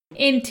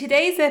In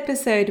today's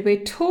episode,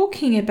 we're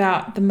talking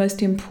about the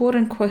most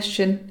important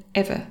question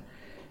ever.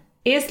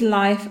 Is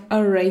life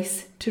a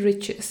race to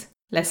riches?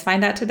 Let's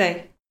find out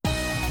today.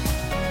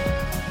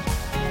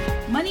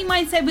 Money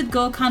Mindset with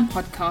Gul Khan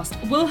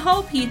podcast will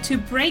help you to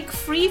break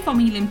free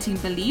from your limiting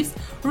beliefs,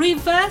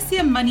 reverse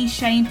your money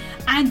shame,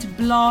 and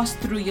blast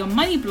through your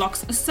money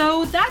blocks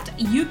so that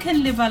you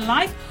can live a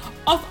life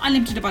of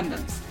unlimited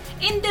abundance.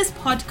 In this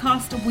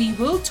podcast, we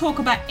will talk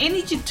about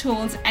energy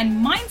tools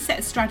and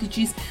mindset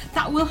strategies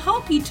that will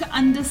help you to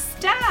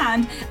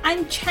understand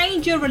and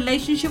change your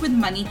relationship with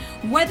money,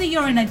 whether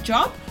you're in a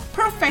job,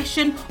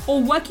 profession,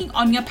 or working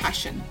on your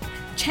passion.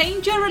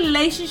 Change your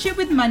relationship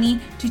with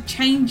money to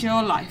change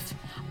your life.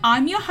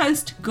 I'm your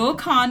host, Gul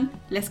Khan.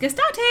 Let's get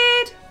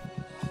started.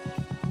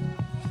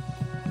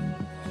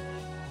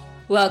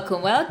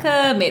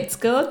 Welcome. It's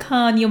Gul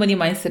Khan, your money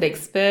mindset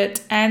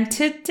expert. And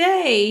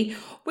today,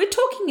 we're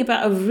talking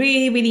about a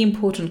really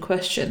important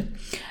question,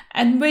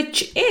 and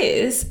which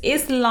is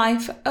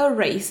life a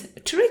race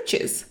to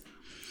riches?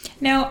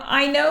 Now,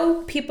 I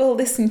know people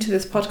listening to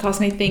this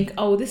podcast may think,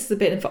 oh, this is a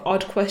bit of an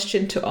odd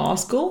question to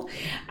ask, Gul,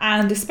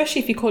 and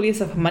especially if you call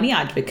yourself a money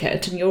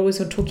advocate and you're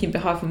always talking on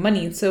behalf of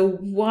money. So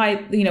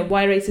why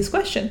raise this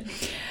question?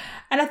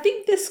 And I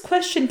think this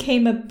question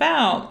came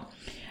about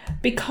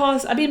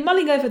because I've been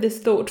mulling over this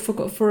thought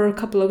for a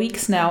couple of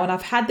weeks now, and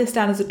I've had this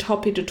down as a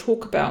topic to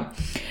talk about,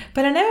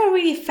 but I never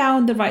really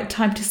found the right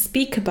time to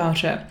speak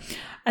about it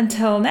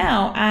until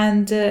now.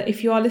 And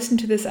if you are listening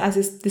to this as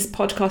this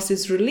podcast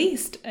is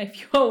released,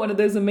 if you are one of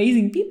those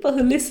amazing people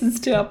who listens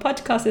to our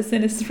podcast as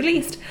soon as it's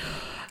released,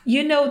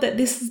 you know that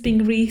this is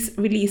being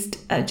released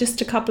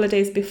just a couple of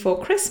days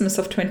before Christmas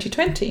of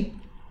 2020.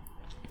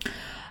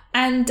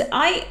 And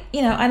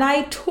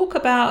I talk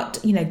about,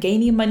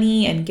 gaining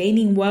money and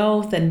gaining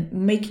wealth and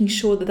making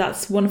sure that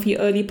that's one of your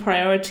early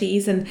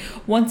priorities. And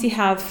once you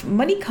have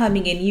money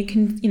coming in, you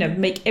can,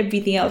 make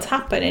everything else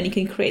happen, and you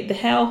can create the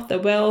health, the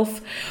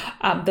wealth,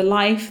 the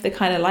life, the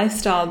kind of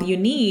lifestyle that you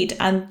need,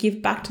 and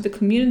give back to the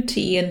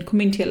community and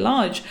community at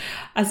large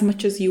as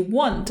much as you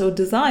want or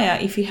desire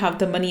if you have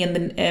the money and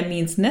the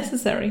means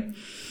necessary.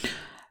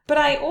 But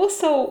I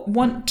also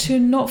want to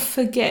not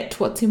forget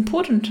what's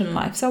important in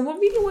life. So I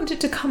really wanted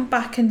to come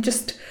back and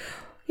just,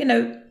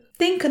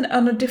 think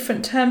on a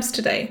different terms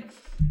today.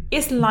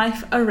 Is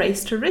life a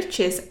race to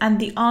riches? And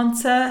the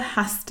answer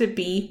has to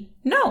be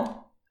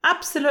no,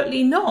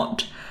 absolutely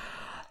not.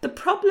 The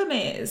problem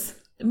is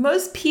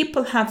most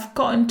people have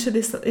gotten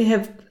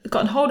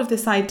hold of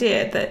this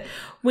idea that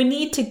we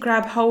need to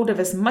grab hold of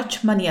as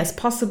much money as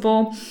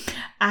possible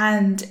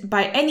and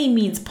by any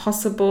means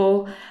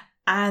possible.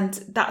 And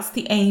that's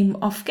the aim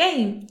of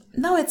game.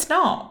 No, it's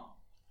not.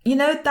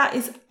 That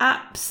is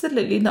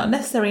absolutely not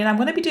necessary. And I'm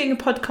going to be doing a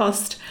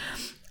podcast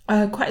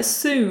quite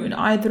soon,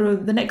 either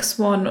the next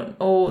one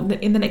or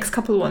in the next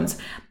couple of ones.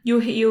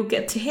 You'll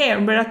get to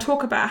hear where I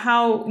talk about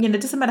how,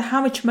 it doesn't matter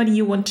how much money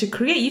you want to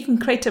create, you can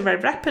create it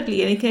very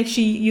rapidly. And you can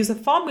actually use a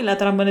formula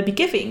that I'm going to be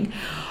giving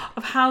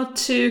of how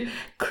to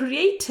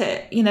create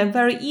it,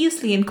 very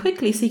easily and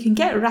quickly, so you can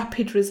get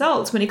rapid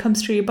results when it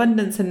comes to your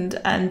abundance and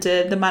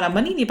the amount of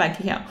money in your bank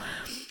account.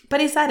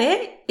 But is that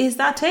it? Is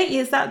that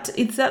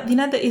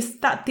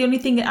the only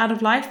thing out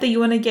of life that you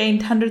want to gain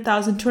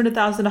 100,000,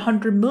 200,000,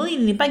 100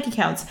 million in your bank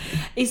accounts?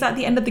 Is that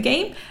the end of the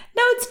game?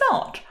 No, it's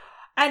not.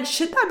 And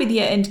should that be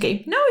the end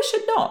game? No, it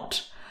should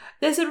not.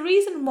 There's a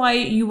reason why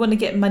you want to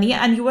get money,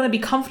 and you want to be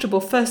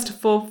comfortable first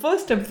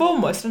and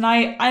foremost. And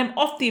I'm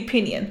of the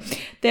opinion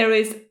there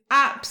is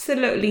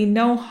absolutely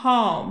no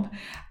harm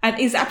and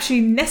is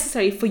actually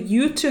necessary for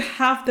you to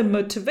have the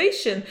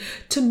motivation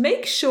to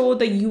make sure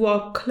that you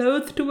are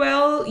clothed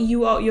well,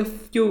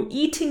 you're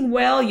eating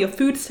well, your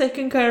food's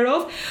taken care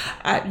of,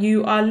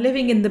 you are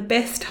living in the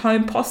best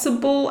home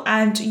possible,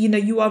 and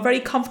you are very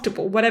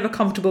comfortable, whatever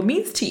comfortable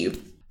means to you.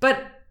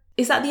 But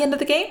is that the end of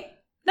the game?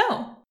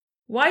 No.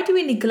 Why do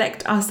we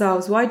neglect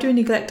ourselves? Why do we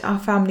neglect our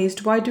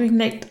families? Why do we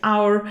neglect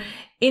our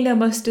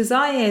innermost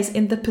desires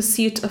in the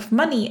pursuit of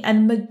money?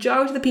 And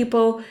majority of the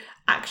people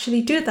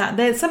actually do that.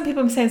 There's some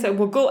people saying,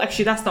 well, Gul,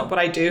 actually, that's not what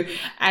I do.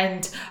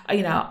 And,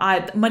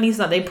 money's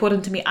not that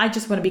important to me. I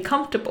just want to be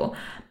comfortable.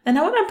 And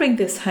I want to bring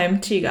this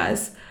home to you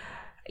guys.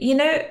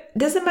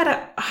 Doesn't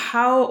matter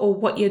how or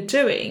what you're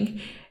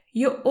doing.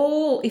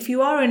 If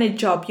you are in a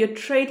job, you're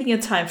trading your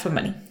time for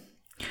money.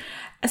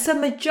 So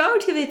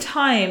majority of the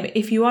time,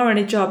 if you are in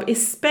a job,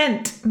 is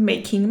spent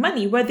making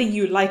money, whether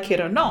you like it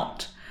or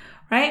not,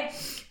 right?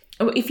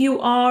 If you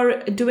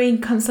are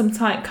doing some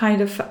kind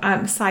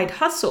of side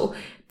hustle,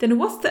 then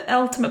what's the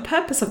ultimate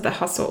purpose of the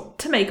hustle?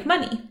 To make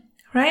money,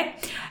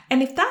 right?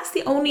 And if that's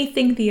the only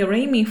thing that you're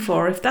aiming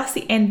for, if that's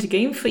the end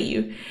game for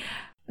you,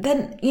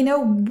 then,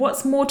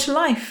 what's more to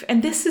life?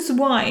 And this is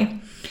why,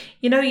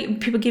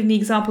 people give me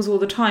examples all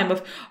the time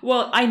of,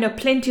 well, I know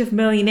plenty of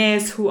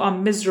millionaires who are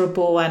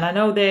miserable, and I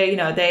know they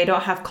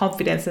don't have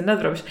confidence in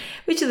others,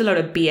 which is a lot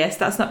of BS.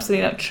 That's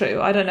absolutely not true.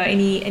 I don't know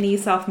any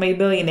self-made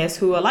millionaires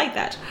who are like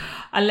that,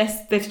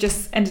 unless they've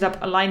just ended up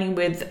aligning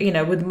with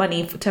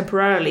money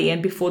temporarily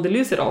and before they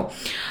lose it all.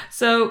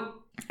 So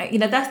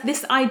that's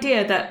this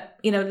idea that,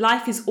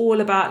 life is all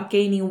about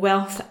gaining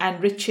wealth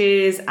and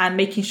riches and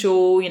making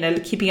sure,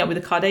 keeping up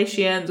with the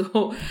Kardashians,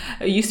 or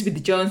it used to be the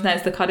Jones, now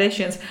it's the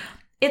Kardashians.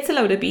 It's a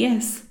load of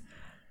BS.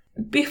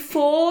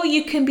 Before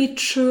you can be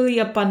truly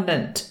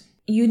abundant,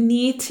 you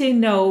need to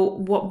know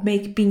what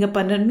being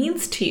abundant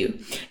means to you.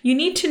 You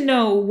need to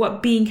know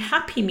what being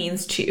happy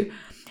means to you.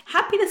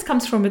 Happiness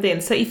comes from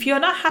within. So if you're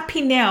not happy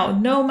now,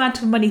 no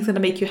amount of money is going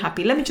to make you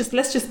happy. Let's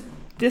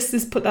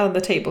just put that on the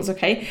tables,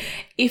 okay?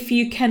 If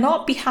you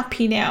cannot be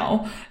happy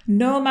now,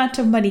 no amount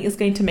of money is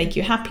going to make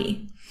you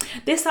happy.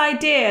 This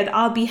idea that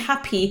I'll be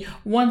happy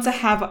once I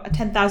have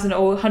 10,000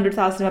 or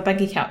 100,000 in my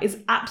bank account is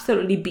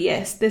absolutely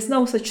BS. There's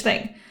no such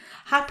thing.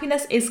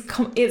 Happiness is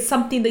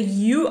something that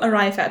you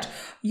arrive at.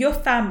 Your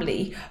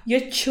family, your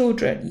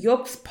children,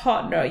 your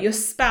partner, your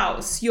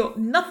spouse,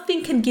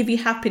 nothing can give you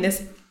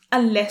happiness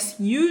unless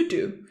you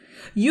do.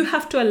 You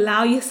have to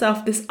allow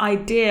yourself this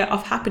idea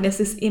of happiness,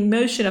 this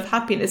emotion of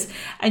happiness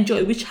and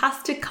joy, which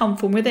has to come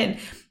from within.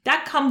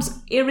 That comes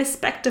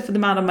irrespective of the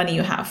amount of money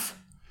you have.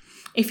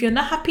 If you're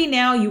not happy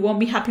now, you won't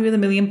be happy with $1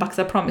 million,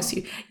 I promise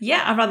you.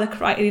 Yeah, I'd rather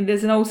cry.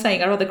 There's an old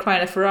saying, I'd rather cry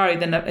in a Ferrari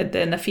than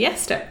a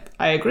Fiesta.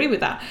 I agree with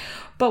that.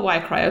 But why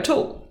cry at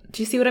all?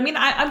 Do you see what I mean?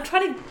 I'm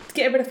trying to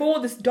get rid of all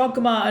this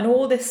dogma and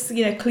all this,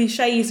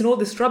 cliches and all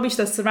this rubbish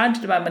that's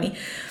surrounded by money.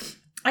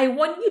 I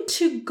want you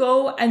to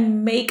go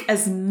and make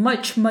as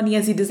much money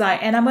as you desire.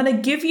 And I'm going to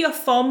give you a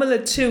formula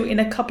too in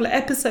a couple of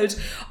episodes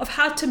of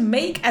how to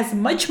make as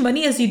much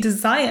money as you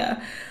desire.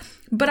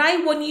 But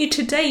I want you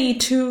today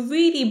to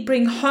really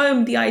bring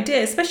home the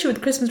idea, especially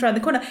with Christmas around the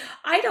corner.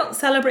 I don't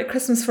celebrate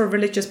Christmas for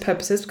religious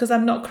purposes because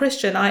I'm not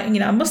Christian.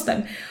 I'm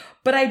Muslim.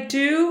 But I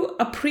do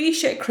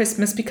appreciate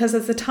Christmas because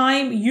it's a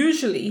time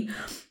usually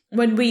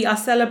when we are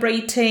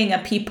celebrating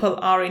and people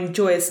are in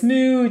joyous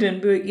mood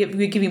and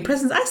we're giving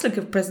presents. I still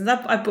give presents.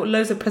 I've bought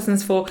loads of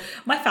presents for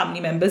my family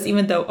members,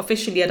 even though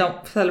officially I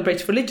don't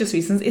celebrate for religious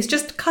reasons. It's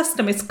just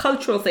custom. It's a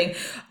cultural thing.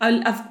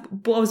 I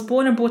was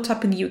born and brought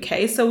up in the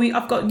UK, so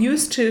I've got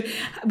used to,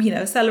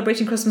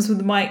 celebrating Christmas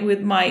with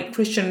my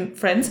Christian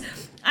friends.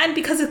 And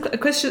because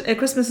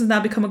Christmas has now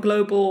become a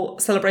global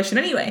celebration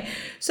anyway.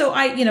 So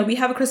we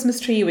have a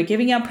Christmas tree, we're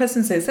giving out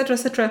presents, etc.,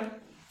 etc.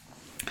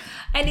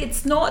 And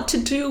it's not to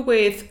do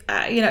with,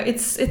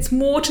 it's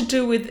more to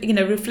do with,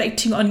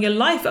 reflecting on your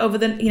life over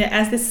the,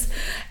 as this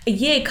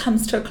year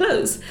comes to a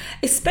close,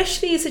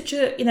 especially such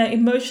a,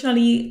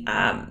 emotionally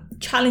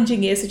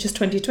challenging year such as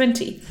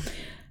 2020.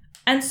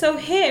 And so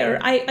here,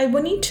 I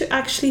want you to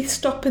actually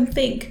stop and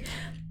think,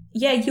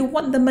 yeah, you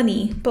want the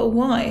money, but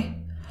why?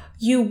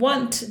 You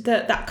want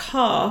that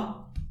car.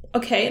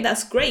 Okay,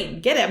 that's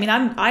great. Get it. I mean,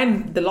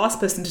 I'm the last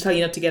person to tell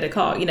you not to get a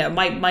car.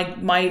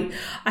 I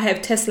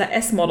have Tesla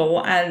S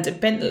model and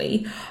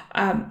Bentley,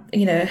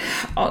 Bentley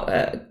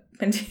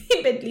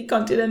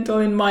Continental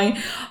on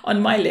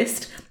my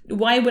list.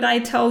 Why would I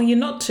tell you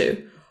not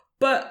to?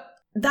 But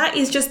that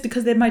is just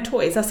because they're my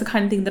toys. That's the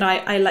kind of thing that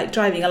I like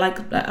driving. I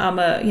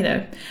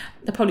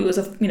probably was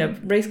a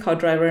race car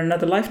driver in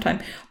another lifetime.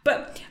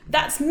 But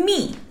that's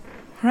me,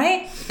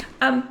 right?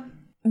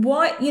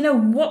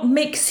 What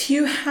makes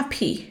you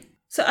happy?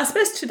 So I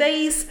suppose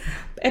today's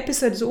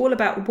episode is all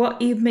about what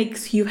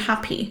makes you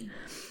happy.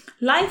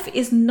 Life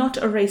is not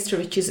a race to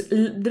riches.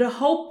 The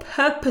whole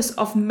purpose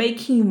of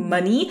making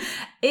money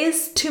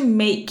is to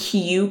make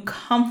you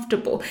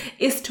comfortable,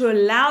 is to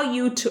allow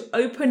you to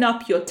open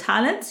up your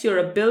talents, your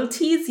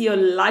abilities, your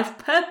life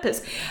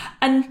purpose.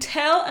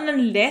 Until and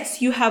unless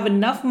you have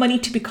enough money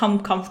to become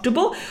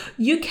comfortable,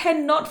 you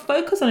cannot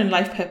focus on your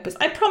life purpose.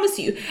 I promise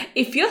you,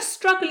 if you're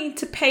struggling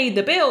to pay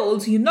the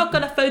bills, you're not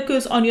going to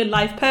focus on your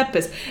life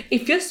purpose.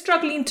 If you're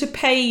struggling to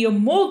pay your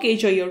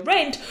mortgage or your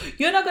rent,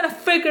 you're not going to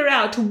figure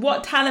out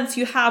what talents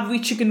you have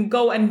which you can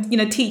go and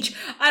teach.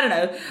 I don't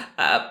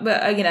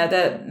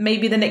know,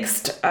 maybe the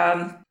next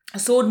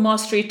sword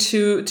mastery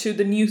to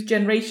the new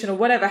generation or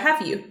whatever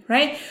have you,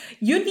 right?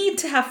 You need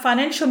to have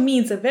financial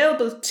means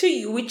available to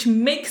you which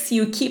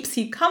keeps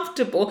you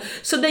comfortable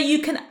so that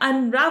you can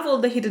unravel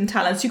the hidden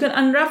talents, you can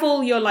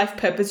unravel your life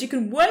purpose, you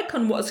can work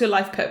on what's your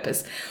life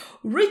purpose.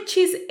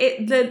 Riches,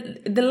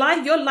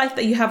 your life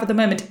that you have at the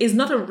moment is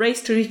not a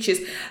race to riches.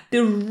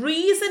 The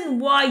reason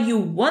why you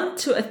want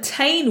to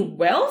attain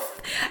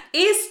wealth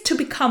is to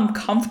become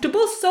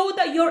comfortable so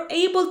that you're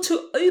able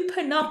to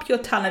open up your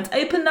talents,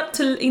 open up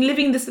to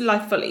living this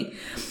life fully.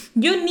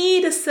 You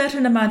need a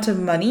certain amount of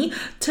money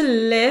to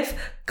live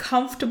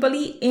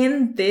comfortably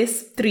in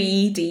this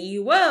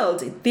 3D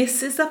world.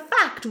 This is a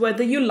fact,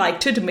 whether you like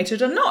to admit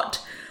it or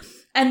not.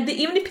 And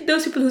even if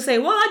those people who say,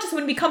 well, I just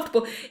want to be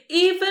comfortable,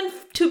 even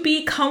to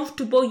be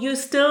comfortable, you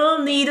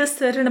still need a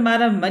certain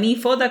amount of money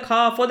for the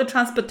car, for the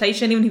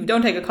transportation. Even if you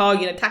don't take a car,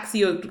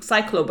 taxi or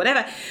cycle or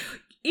whatever,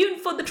 even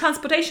for the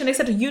transportation,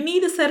 etc., you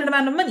need a certain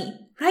amount of money,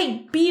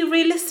 right? Be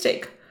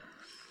realistic.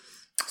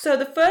 So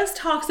the first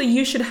task that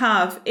you should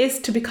have is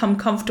to become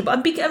comfortable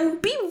and be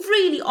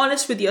really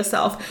honest with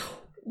yourself.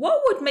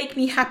 What would make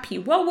me happy?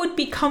 What would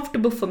be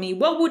comfortable for me?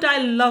 What would I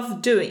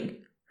love doing?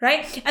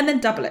 Right? And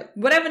then double it.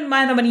 Whatever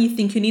amount of money you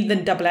think you need,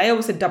 then double it. I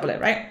always say double it,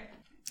 right?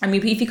 I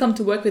mean, if you come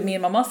to work with me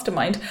in my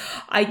mastermind,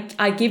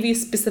 I give you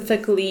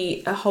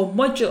specifically a whole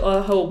module,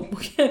 a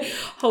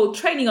whole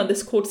training on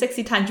this called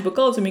Sexy Tangible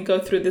Goals, and we go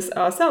through this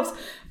ourselves.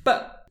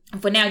 But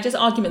for now, just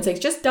argument's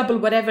sake, just double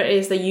whatever it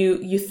is that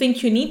you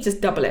think you need,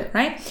 just double it,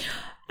 right?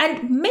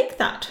 And make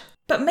that,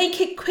 but make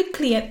it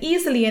quickly and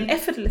easily and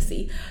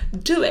effortlessly.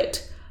 Do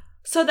it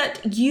so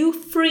that you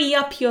free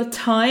up your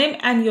time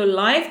and your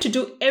life to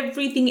do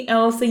everything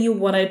else that you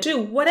want to do,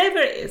 whatever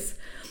it is.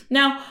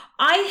 Now,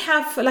 I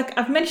have, like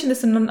I've mentioned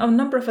this in a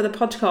number of other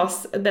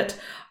podcasts, that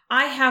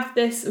I have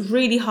this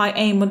really high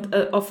aim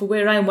of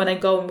where I want to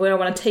go and where I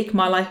want to take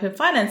my life and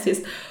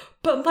finances.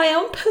 But my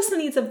own personal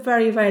needs are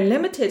very, very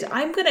limited.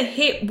 I'm going to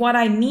hit what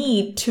I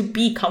need to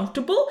be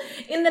comfortable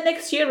in the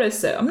next year or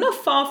so. I'm not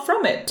far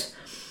from it.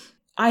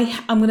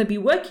 I'm going to be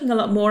working a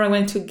lot more. I'm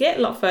going to get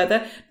a lot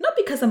further, not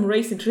because I'm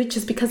racing to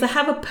riches, because I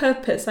have a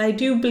purpose. I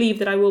do believe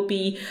that I will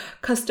be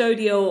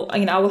custodial.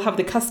 I will have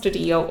the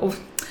custody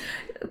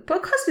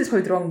but custody is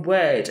probably the wrong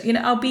word.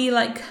 I'll be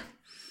like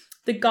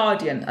the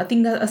guardian. I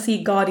think I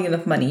see guardian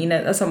of money,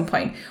 at some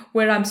point,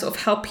 where I'm sort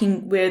of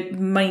helping where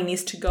money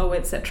needs to go,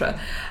 etc.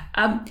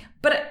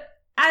 But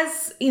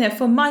as,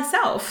 for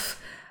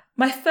myself,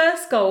 my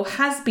first goal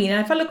has been,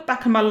 and if I look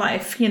back on my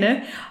life,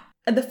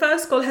 the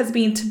first goal has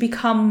been to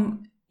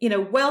become,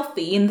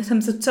 wealthy in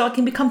terms of, so I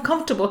can become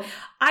comfortable.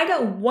 I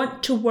don't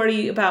want to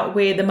worry about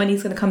where the money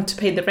is going to come to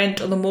pay the rent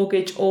or the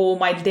mortgage or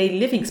my daily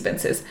living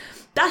expenses.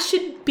 That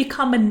should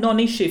become a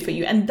non-issue for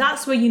you. And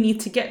that's where you need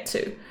to get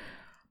to.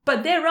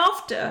 But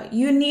thereafter,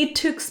 you need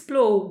to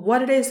explore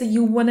what it is that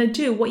you want to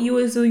do, what you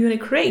want to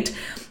create.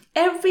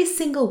 Every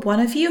single one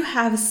of you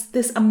has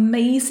this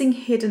amazing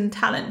hidden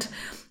talent,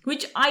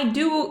 which I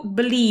do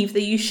believe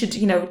that you should,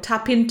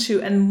 tap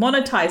into and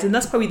monetize. And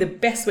that's probably the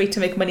best way to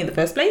make money in the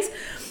first place.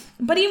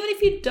 But even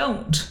if you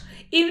don't,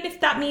 even if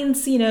that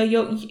means,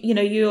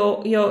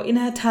 your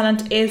inner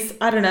talent is,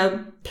 I don't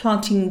know,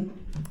 planting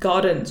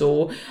gardens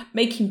or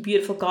making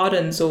beautiful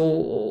gardens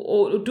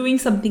or doing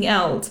something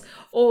else,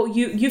 or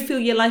you feel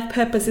your life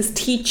purpose is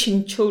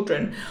teaching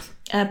children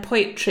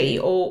poetry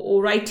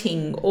or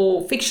writing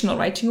or fictional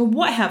writing or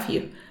what have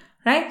you,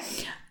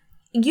 right?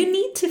 You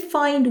need to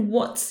find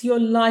what's your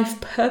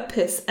life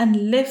purpose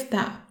and live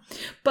that.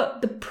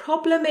 But the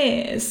problem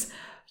is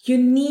you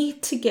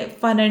need to get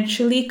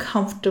financially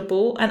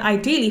comfortable and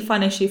ideally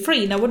financially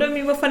free. Now, what do I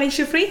mean by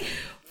financially free?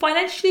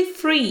 Financially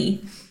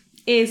free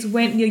is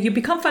when you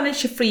become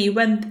financially free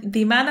when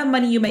the amount of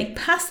money you make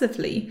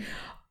passively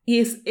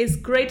is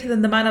greater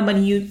than the amount of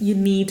money you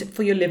need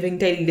for your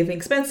daily living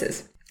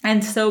expenses.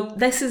 And so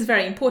this is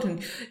very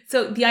important.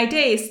 So the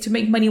idea is to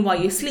make money while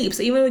you sleep.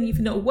 So even when you're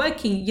not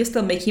working, you're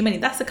still making money.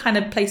 That's the kind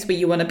of place where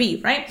you want to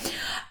be, right?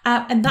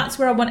 And that's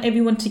where I want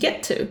everyone to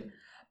get to.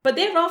 But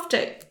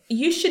thereafter,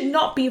 you should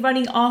not be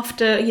running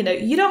after,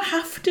 you don't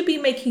have to be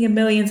making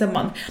millions a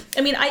month.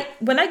 I mean,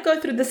 when I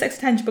go through the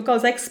Sexy Tangible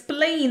Goals, I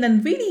explain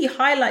and really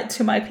highlight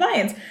to my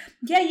clients,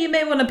 yeah, you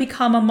may want to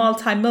become a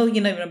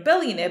multi-millionaire or a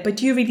billionaire, but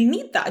do you really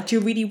need that? Do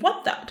you really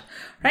want that?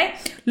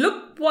 Right?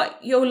 Look what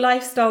your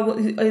lifestyle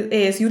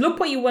is. You look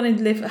what you want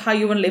to live, how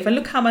you want to live, and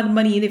look how much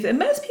money you live. And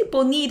most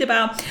people need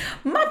about,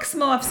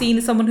 maximum I've seen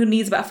is someone who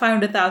needs about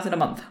 500,000 a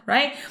month,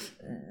 right?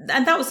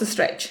 And that was a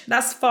stretch.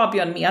 That's far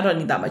beyond me. I don't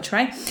need that much,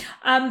 right?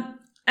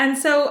 And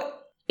so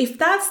if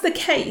that's the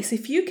case,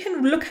 if you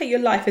can look at your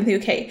life and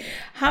think, okay,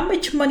 how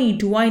much money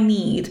do I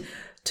need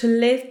to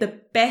live the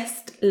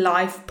best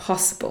life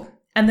possible?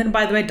 And then,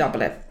 by the way,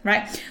 double it,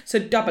 right? So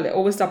double it,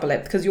 always double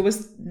it, because you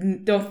always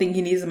don't think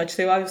you need as much.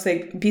 So I would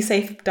say, be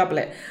safe, double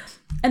it.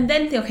 And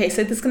then, okay,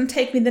 so this is going to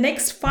take me the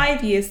next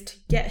 5 years to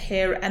get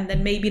here, and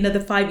then maybe another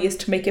 5 years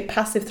to make it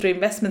passive through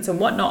investments and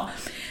whatnot.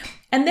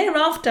 And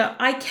thereafter,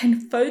 I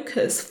can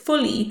focus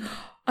fully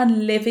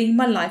on living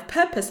my life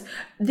purpose.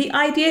 The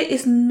idea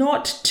is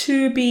not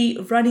to be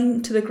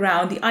running to the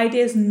ground. The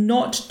idea is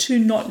not to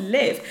not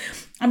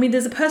live. I mean,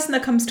 there's a person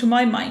that comes to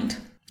my mind.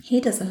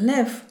 He doesn't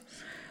live.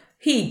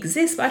 He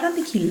exists, but I don't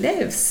think he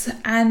lives.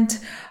 And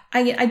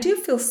I do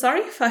feel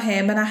sorry for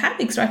him. And I have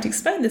tried to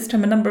explain this to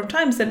him a number of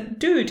times that,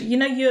 dude,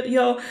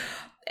 you're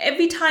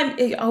every time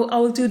I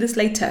will do this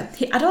later.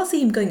 I don't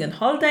see him going on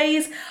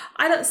holidays.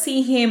 I don't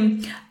see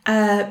him,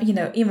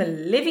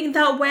 even living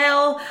that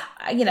well.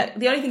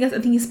 The only thing I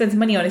think he spends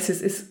money on is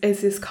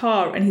his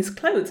car and his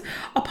clothes.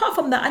 Apart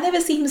from that, I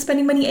never see him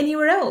spending money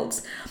anywhere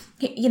else.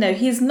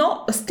 He's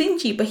not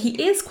stingy, but he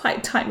is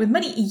quite tight with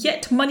money,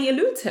 yet money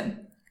eludes him.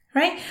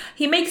 Right?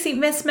 He makes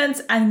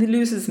investments and he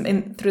loses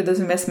through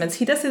those investments.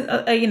 He does,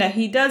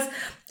 he does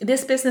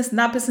this business and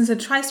that business and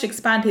tries to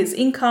expand his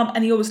income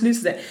and he always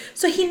loses it.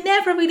 So he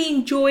never really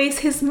enjoys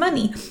his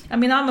money. I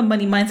mean, I'm a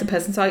money mindset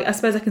person, so I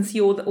suppose I can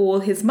see all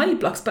his money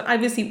blocks, but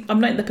obviously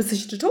I'm not in the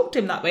position to talk to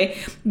him that way.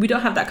 We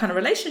don't have that kind of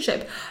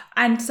relationship.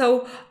 And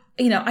so,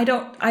 I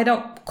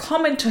don't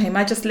comment to him.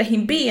 I just let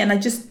him be and I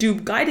just do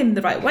guide him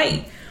the right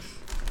way.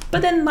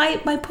 But then my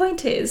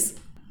point is,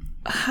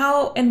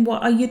 how and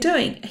what are you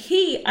doing?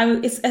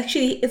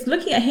 It's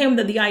looking at him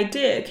that the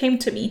idea came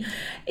to me.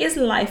 Is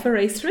life a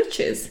race to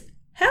riches?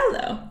 Hell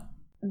no.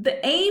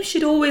 the aim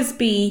should always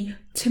be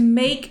to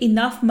make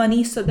enough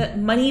money so that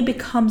money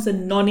becomes a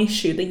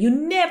non-issue, that you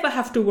never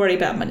have to worry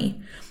about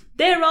money.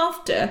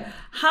 Thereafter,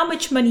 how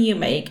much money you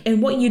make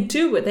and what you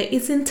do with it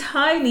is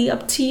entirely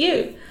up to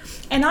you.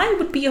 And I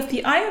am of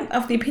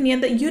the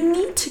opinion that you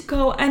need to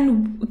go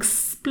and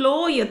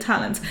explore your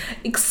talents,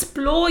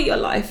 explore your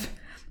life,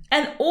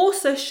 and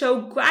also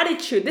show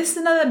gratitude. This is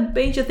another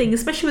major thing,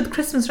 especially with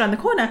Christmas around the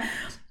corner,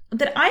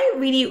 that I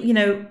really,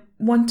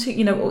 want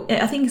to,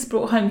 I think it's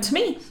brought home to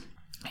me.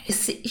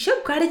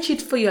 Show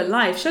gratitude for your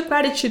life, show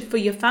gratitude for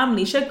your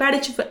family, show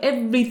gratitude for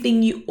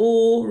everything you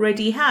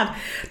already have.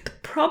 The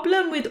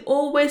problem with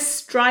always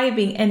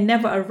striving and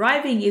never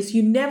arriving is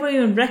you never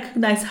even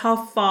recognize how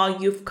far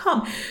you've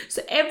come.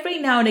 So every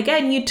now and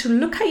again, you need to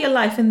look at your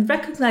life and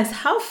recognize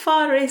how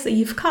far it is that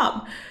you've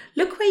come.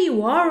 Look where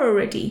you are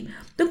already.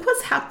 Look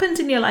what's happened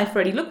in your life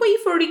already. Look what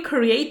you've already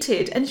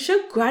created and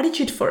show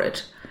gratitude for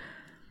it.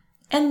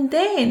 And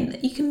then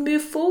you can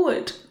move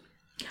forward.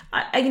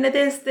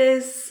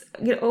 There's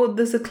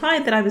a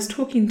client that I was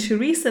talking to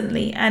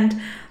recently,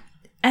 and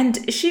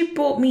she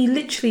brought me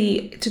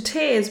literally to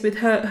tears with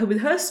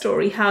her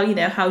story.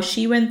 How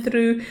she went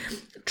through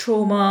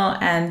trauma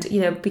and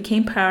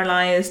became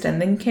paralyzed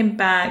and then came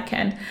back,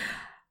 and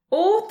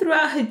all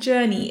throughout her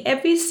journey,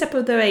 every step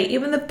of the way,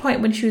 even the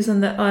point when she was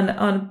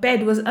on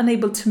bed, was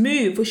unable to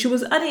move, or she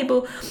was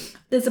unable.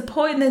 There's a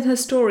point in her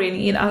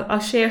story, and I'll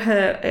share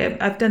her.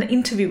 I've done an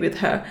interview with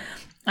her,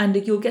 and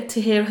you'll get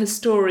to hear her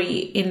story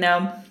in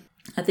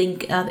I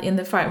think in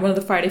one of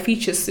the Friday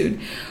features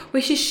soon,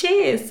 where she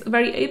shares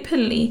very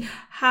openly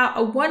how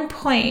at one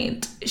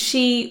point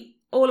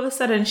all of a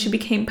sudden she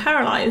became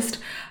paralyzed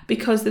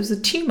because there was a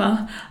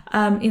tumor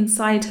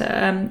inside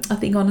her, I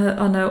think on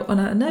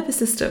her nervous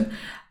system,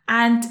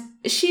 and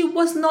she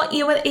was not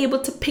even able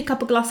to pick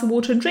up a glass of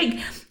water and drink.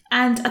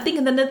 And I think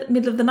in the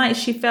middle of the night,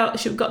 she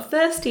got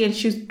thirsty, and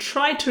she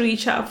tried to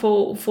reach out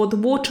for the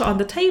water on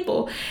the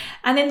table,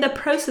 and in the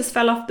process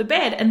fell off the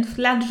bed and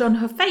landed on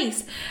her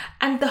face.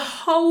 And the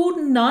whole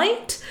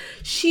night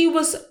she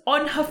was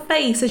on her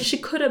face and she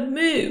couldn't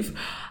move.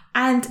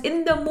 And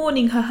in the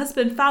morning, her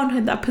husband found her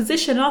in that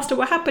position and asked her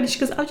what happened. She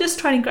goes, I was just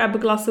trying to grab a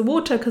glass of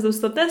water because I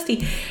was so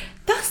thirsty.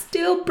 That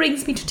still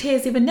brings me to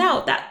tears even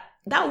now.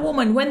 That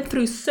woman went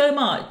through so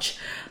much,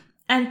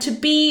 and to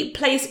be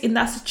placed in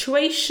that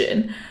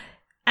situation.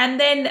 And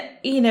then,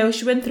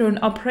 she went through an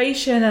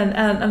operation, and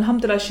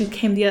alhamdulillah, she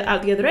came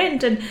out the other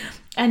end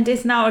and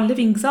is now a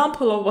living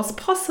example of what's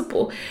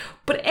possible.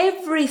 But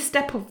every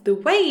step of the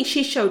way,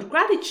 she showed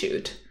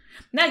gratitude.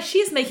 Now,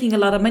 she's making a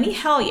lot of money.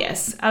 Hell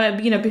yes.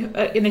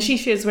 She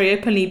shares very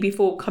openly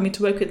before coming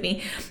to work with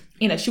me.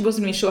 She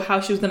wasn't really sure how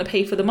she was going to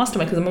pay for the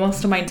mastermind, because the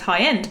mastermind's high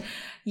end.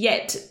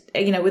 Yet,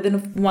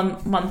 within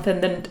 1 month,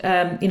 and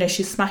then,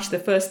 she smashed her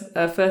first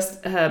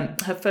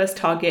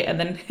target, and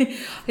then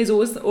is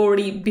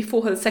already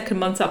before her second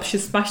month's up, she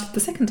smashed the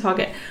second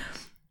target.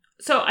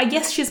 So I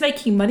guess she's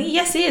making money.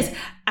 Yes, it is.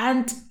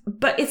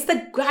 But it's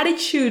the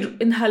gratitude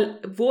in her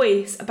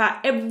voice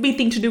about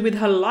everything to do with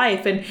her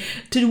life and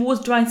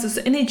towards Divine Source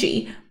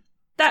Energy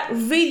that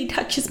really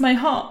touches my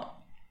heart.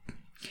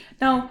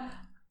 Now,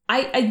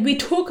 we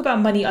talk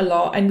about money a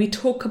lot, and we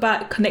talk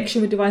about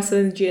connection with Divine Source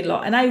Energy a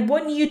lot. And I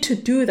want you to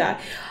do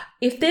that.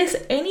 If there's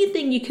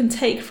anything you can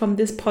take from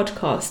this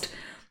podcast,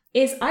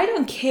 is I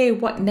don't care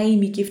what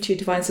name you give to your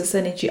Divine Source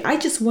Energy. I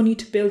just want you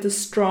to build a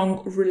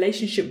strong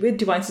relationship with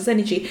Divine Source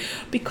Energy,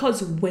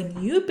 because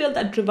when you build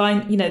that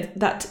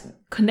that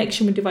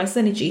connection with Divine Source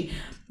Energy,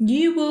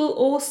 you will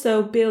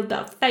also build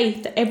that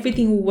faith that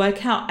everything will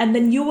work out. And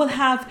then you will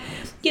have,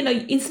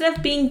 instead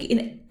of being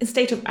in a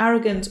state of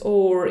arrogance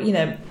or,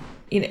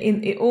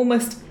 in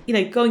almost,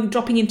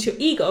 dropping into your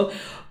ego,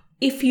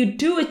 if you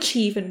do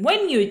achieve, and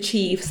when you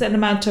achieve a certain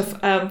amount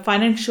of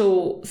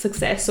financial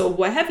success or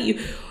what have you,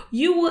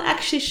 you will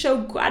actually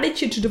show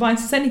gratitude to Divine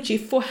Source Energy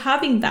for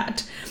having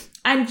that.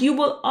 And you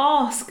will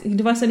ask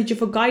Divine Source Energy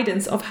for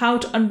guidance of how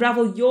to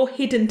unravel your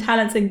hidden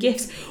talents and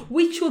gifts,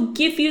 which will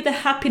give you the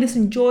happiness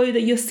and joy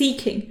that you're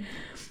seeking.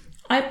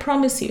 I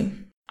promise you.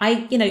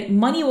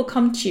 Money will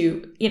come to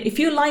you. If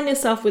you align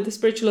yourself with the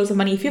spiritual laws of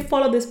money, if you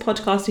follow this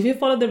podcast, if you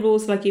follow the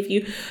rules that I give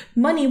you,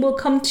 money will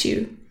come to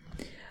you.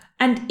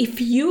 And if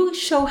you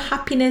show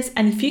happiness,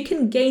 and if you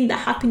can gain the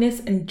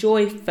happiness and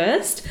joy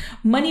first,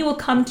 money will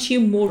come to you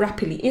more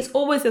rapidly. It's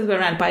always the other way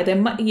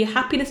around. Your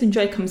happiness and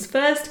joy comes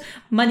first,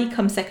 money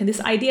comes second.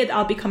 This idea that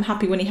I'll become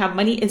happy when you have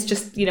money is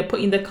just,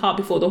 putting the cart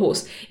before the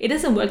horse. It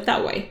doesn't work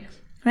that way,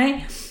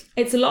 right?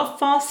 It's a lot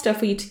faster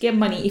for you to get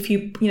money if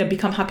you,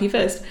 become happy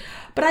first.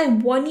 But I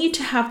want you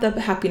to have that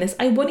happiness.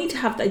 I want you to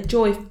have that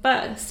joy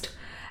first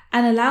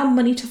and allow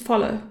money to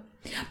follow.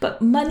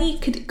 But money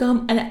could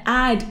come and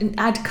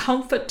add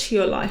comfort to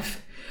your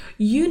life.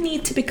 You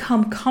need to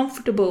become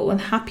comfortable and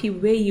happy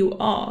where you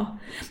are,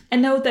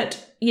 and know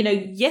that,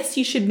 yes,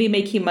 you should be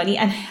making money,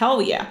 and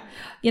hell yeah.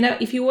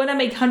 If you want to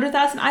make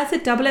 100,000, I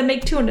said double and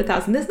make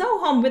 200,000. There's no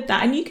harm with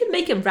that. And you can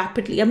make it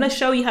rapidly. I'm going to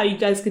show you how you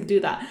guys can do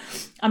that.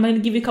 I'm going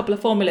to give you a couple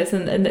of formulas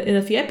in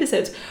a few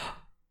episodes.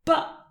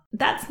 But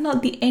that's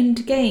not the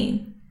end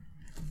game.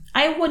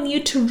 I want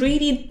you to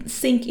really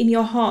sink in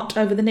your heart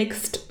over the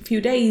next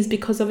few days,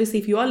 because obviously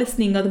if you are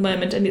listening at the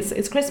moment and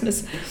it's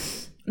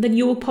Christmas, then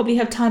you will probably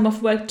have time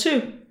off work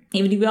too.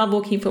 Even if you are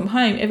working from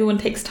home, everyone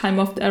takes time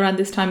off around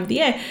this time of the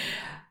year.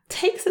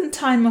 Take some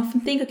time off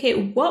and think, okay,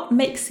 what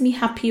makes me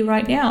happy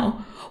right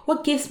now?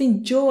 What gives me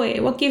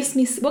joy? What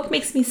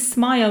makes me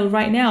smile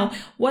right now?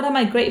 What am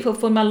I grateful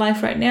for in my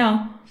life right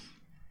now?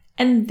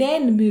 And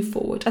then move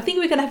forward. I think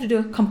we're going to have to do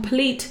a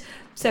complete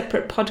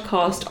separate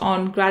podcast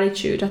on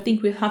gratitude. I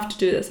think we have to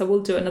do this. I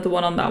will do another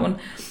one on that one.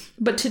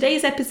 But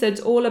today's episode is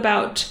all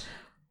about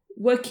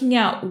working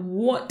out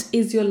what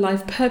is your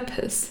life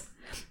purpose.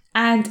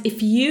 And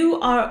if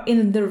you are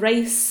in the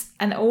race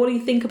and all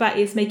you think about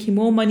is making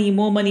more money,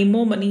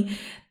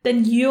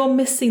 then you're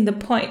missing the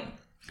point.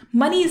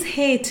 Money is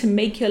here to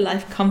make your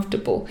life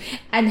comfortable.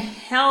 And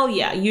hell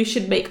yeah, you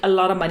should make a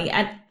lot of money.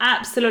 And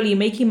absolutely,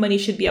 making money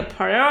should be a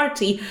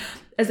priority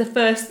as the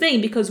first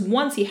thing, because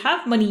once you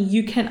have money,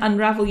 you can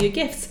unravel your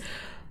gifts.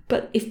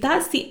 But if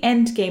that's the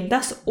end game,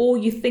 that's all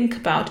you think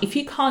about. If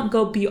you can't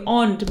go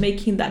beyond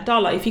making that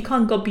dollar, if you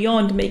can't go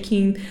beyond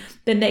making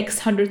the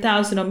next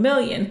 100,000 or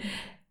million,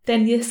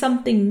 then there's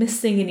something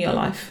missing in your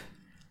life.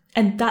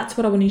 And that's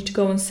what I want you to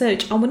go and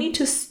search. I want you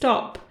to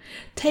stop,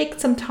 take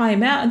some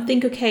time out and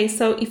think, okay,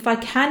 so if I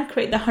can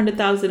create the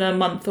 100,000 a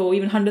month or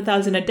even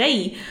 100,000 a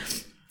day,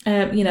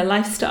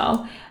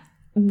 lifestyle,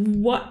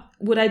 what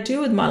would I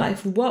do with my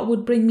life? What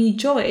would bring me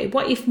joy?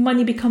 What if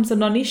money becomes a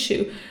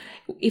non-issue?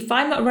 If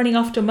I'm not running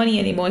after money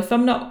anymore, if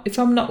I'm not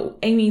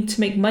aiming to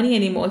make money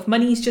anymore, if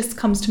money just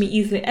comes to me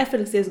easily,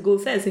 effortlessly, as Gul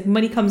says, if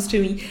money comes to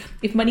me,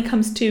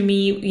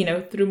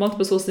 through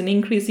multiple sources, an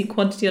increasing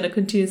quantity on a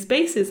continuous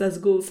basis, as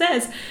Gul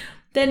says,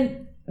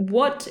 then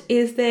what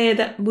is there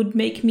that would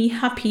make me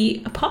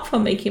happy apart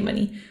from making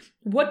money?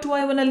 What do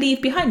I want to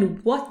leave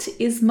behind? What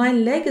is my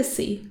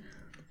legacy?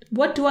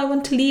 What do I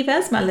want to leave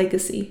as my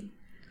legacy?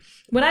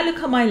 When I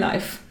look at my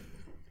life,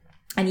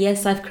 and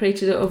yes, I've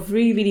created a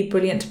really, really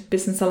brilliant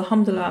business.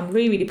 Alhamdulillah, I'm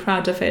really, really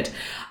proud of it.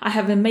 I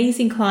have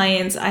amazing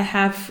clients. I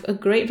have a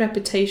great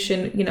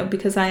reputation,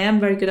 because I am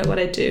very good at what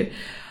I do.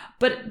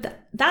 But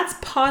that's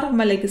part of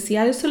my legacy.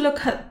 I also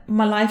look at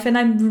my life and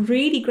I'm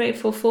really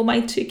grateful for my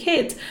 2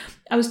 kids.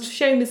 I was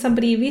sharing with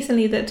somebody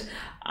recently that,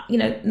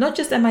 not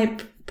just am I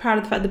proud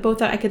of the fact that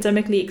both are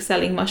academically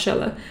excelling,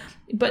 mashallah,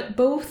 but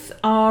both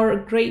are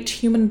great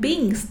human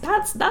beings.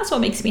 That's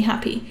what makes me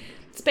happy.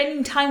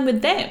 Spending time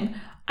with them.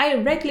 I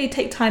regularly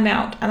take time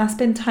out and I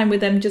spend time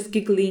with them just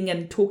giggling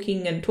and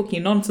talking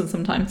nonsense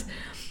sometimes.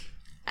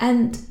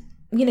 And,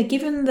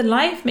 giving them the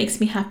life makes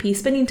me happy.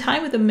 Spending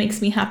time with them makes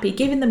me happy.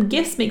 Giving them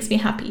gifts makes me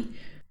happy.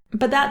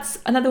 But that's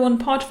another one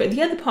part of it.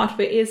 The other part of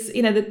it is,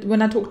 that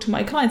when I talk to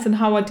my clients and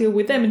how I deal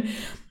with them, and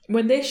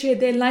when they share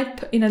their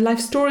life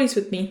stories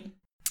with me,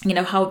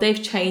 how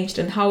they've changed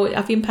and how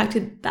I've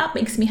impacted, that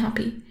makes me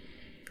happy.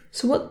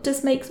 So what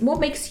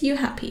makes you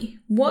happy?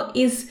 What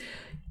is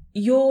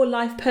your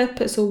life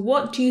purpose, or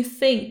what do you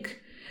think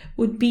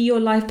would be your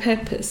life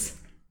purpose?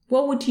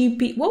 What would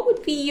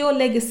be your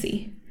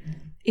legacy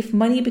if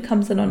money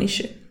becomes a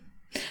non-issue?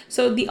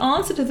 So the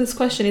answer to this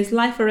question is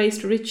life a race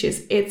to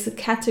riches. It's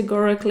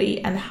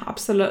categorically and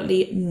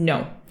absolutely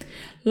no.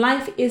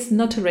 Life is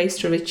not a race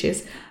to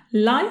riches.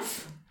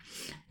 Life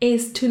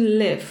is to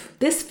live.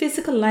 This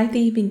physical life that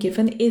you've been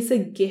given is a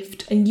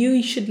gift and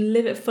you should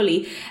live it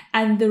fully.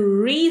 And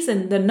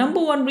the number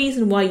one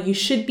reason why you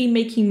should be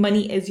making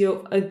money as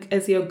your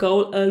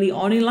goal early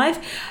on in life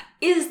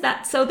is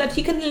that so that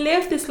you can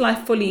live this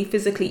life fully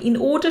physically. In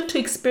order to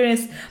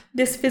experience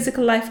this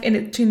physical life in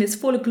its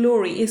full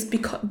glory is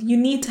because you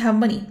need to have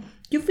money.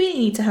 You really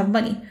need to have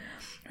money,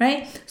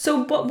 right?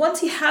 So but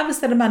once you have a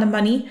certain amount of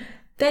money,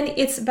 then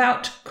it's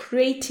about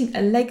creating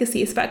a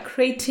legacy. It's about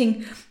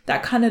creating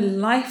that kind of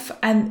life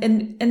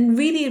and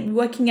really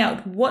working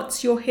out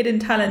what's your hidden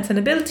talents and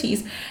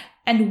abilities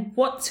and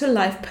what's your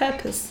life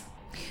purpose.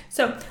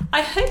 So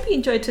I hope you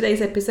enjoyed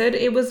today's episode.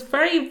 It was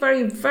very,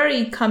 very,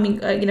 very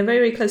very,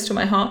 very close to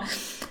my heart,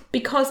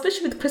 because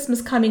especially with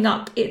Christmas coming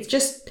up, it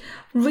just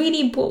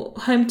really brought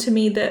home to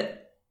me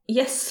that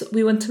yes,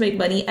 we want to make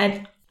money,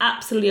 and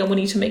absolutely I want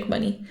you to make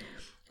money,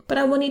 but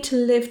I want you to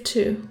live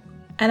too.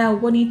 And I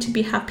want you to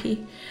be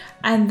happy.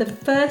 And the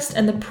first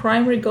and the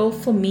primary goal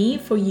for me,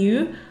 for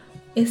you,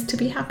 is to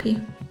be happy.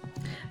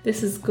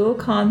 This is Gul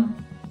Khan,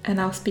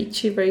 and I'll speak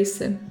to you very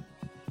soon.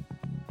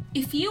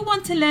 If you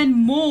want to learn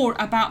more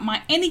about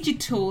my energy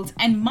tools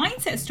and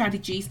mindset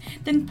strategies,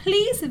 then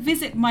please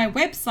visit my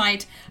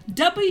website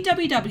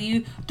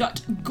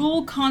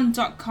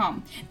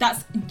www.gulkhan.com.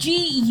 That's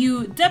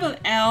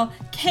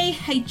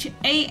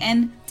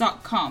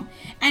GULLKHAN.com.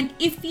 And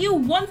if you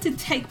want to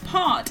take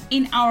part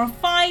in our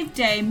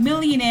 5-day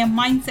Millionaire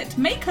Mindset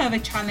Makeover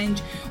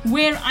Challenge,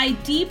 where I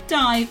deep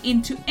dive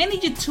into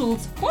energy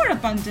tools for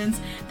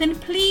abundance, then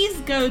please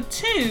go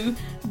to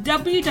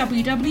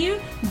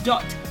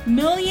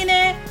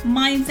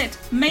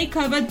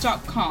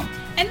www.millionairemindsetmakeover.com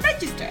and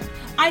register.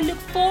 I look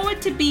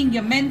forward to being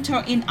your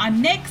mentor in our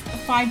next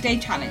 5-day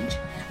challenge.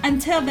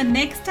 Until the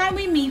next time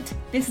we meet,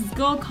 this is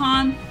Gul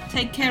Khan.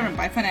 Take care and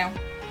bye for now.